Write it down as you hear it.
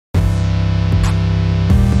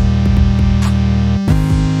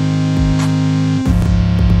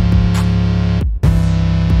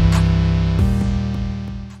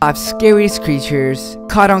5 scariest creatures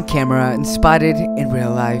caught on camera and spotted in real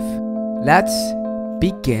life. Let's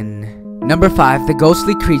begin. Number 5. The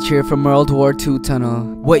ghostly creature from World War II tunnel.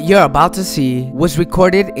 What you're about to see was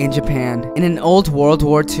recorded in Japan in an old World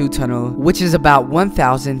War II tunnel, which is about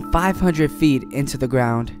 1,500 feet into the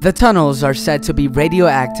ground. The tunnels are said to be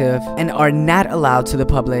radioactive and are not allowed to the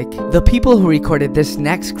public. The people who recorded this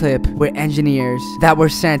next clip were engineers that were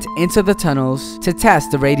sent into the tunnels to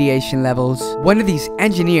test the radiation levels. One of these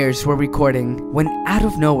engineers were recording when out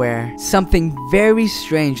of nowhere, something very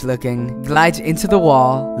strange looking glides into the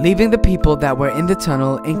wall, leaving the people that were in the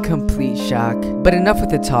tunnel in complete shock. But enough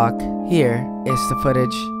with the talk, here is the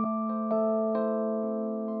footage.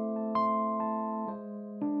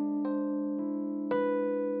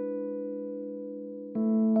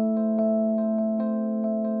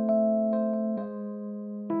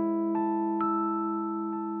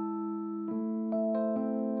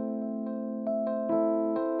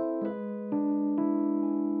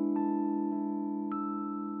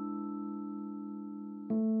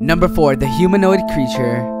 Number 4. The humanoid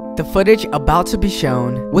creature. The footage about to be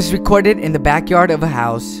shown was recorded in the backyard of a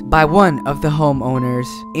house by one of the homeowners.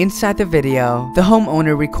 Inside the video, the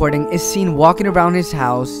homeowner recording is seen walking around his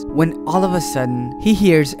house when all of a sudden, he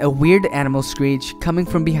hears a weird animal screech coming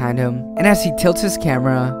from behind him. And as he tilts his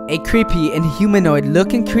camera, a creepy and humanoid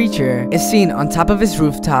looking creature is seen on top of his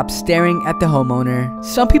rooftop staring at the homeowner.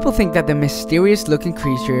 Some people think that the mysterious looking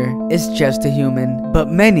creature is just a human, but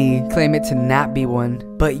many claim it to not be one.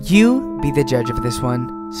 But you be the judge of this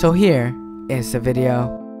one. So here is the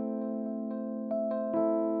video.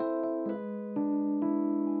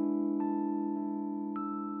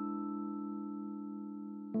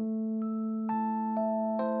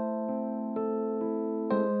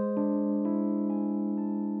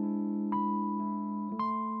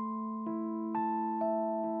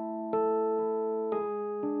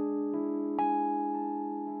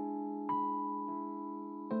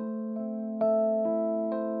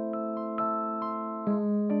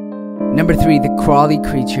 Number 3. The crawly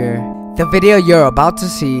creature. The video you're about to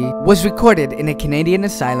see was recorded in a Canadian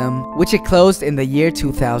asylum, which it closed in the year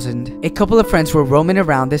 2000. A couple of friends were roaming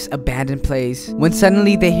around this abandoned place when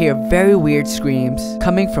suddenly they hear very weird screams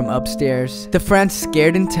coming from upstairs. The friends,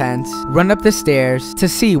 scared and tense, run up the stairs to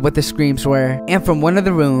see what the screams were, and from one of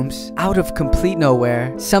the rooms, out of complete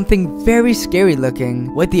nowhere, something very scary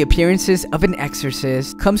looking with the appearances of an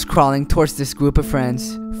exorcist comes crawling towards this group of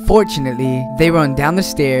friends. Fortunately, they run down the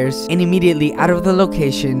stairs and immediately out of the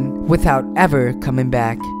location without ever coming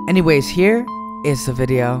back. Anyways, here is the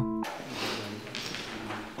video.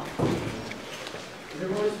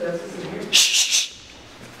 Shh, shh,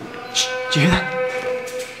 shh. Did you hear that?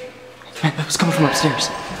 Man, that was coming from upstairs.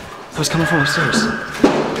 That was coming from upstairs.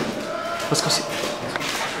 Let's go see.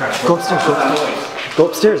 Go upstairs, go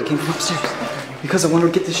upstairs. It came from upstairs. Because I want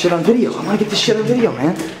to get this shit on video. I want to get this shit on video,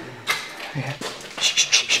 man. Okay. Shh, shh,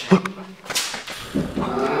 shh, shh. Look.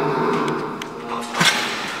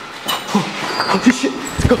 Oh, shit.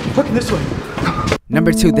 Let's go. Fucking this way.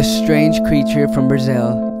 Number 2. The strange creature from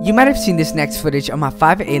Brazil. You might have seen this next footage on my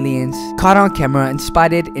 5 aliens caught on camera and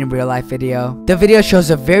spotted in real life video. The video shows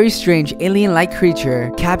a very strange alien-like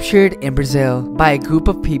creature captured in Brazil by a group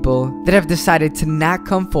of people that have decided to not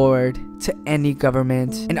come forward to any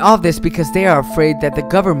government. And all of this because they are afraid that the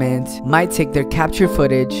government might take their capture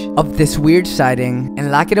footage of this weird sighting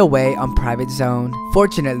and lock it away on private zone.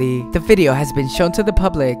 Fortunately, the video has been shown to the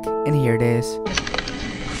public, and here it is.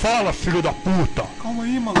 Fala, filho da puta! Calma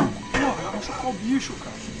aí, maluco. Porra, vai chocar o bicho,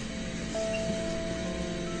 cara.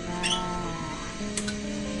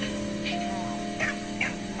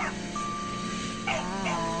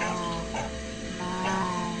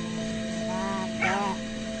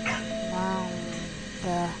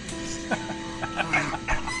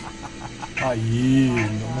 Aí,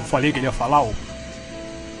 não falei que ele ia falar, ô.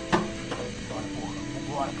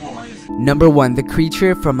 Number 1. The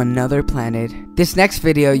creature from another planet. This next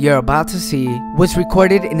video you're about to see was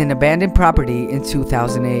recorded in an abandoned property in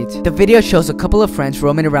 2008. The video shows a couple of friends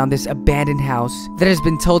roaming around this abandoned house that has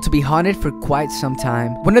been told to be haunted for quite some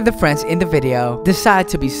time. One of the friends in the video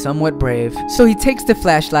decides to be somewhat brave, so he takes the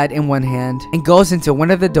flashlight in one hand and goes into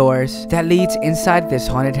one of the doors that leads inside this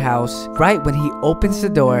haunted house. Right when he opens the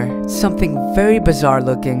door, something very bizarre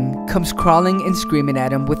looking comes crawling and screaming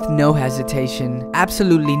at him with no hesitation.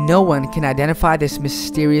 Absolutely no one can identify this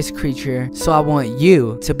mysterious creature, so I want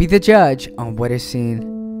you to be the judge on what is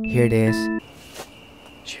seen. Here it is. Did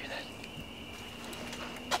you hear that?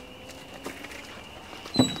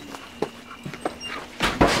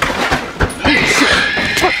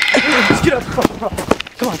 Let's get up.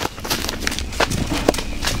 Come on.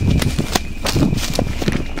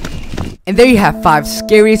 And there you have 5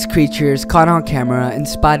 scariest creatures caught on camera and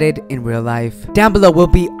spotted in real life. Down below will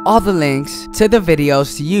be all the links to the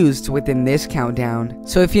videos used within this countdown.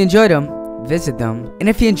 So if you enjoyed them, visit them. And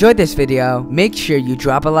if you enjoyed this video, make sure you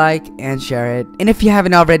drop a like and share it. And if you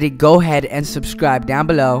haven't already, go ahead and subscribe down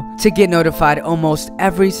below to get notified almost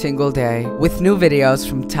every single day with new videos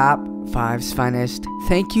from Top 5's finest.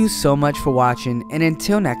 Thank you so much for watching, and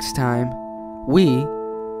until next time, we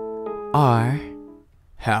are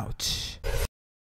out.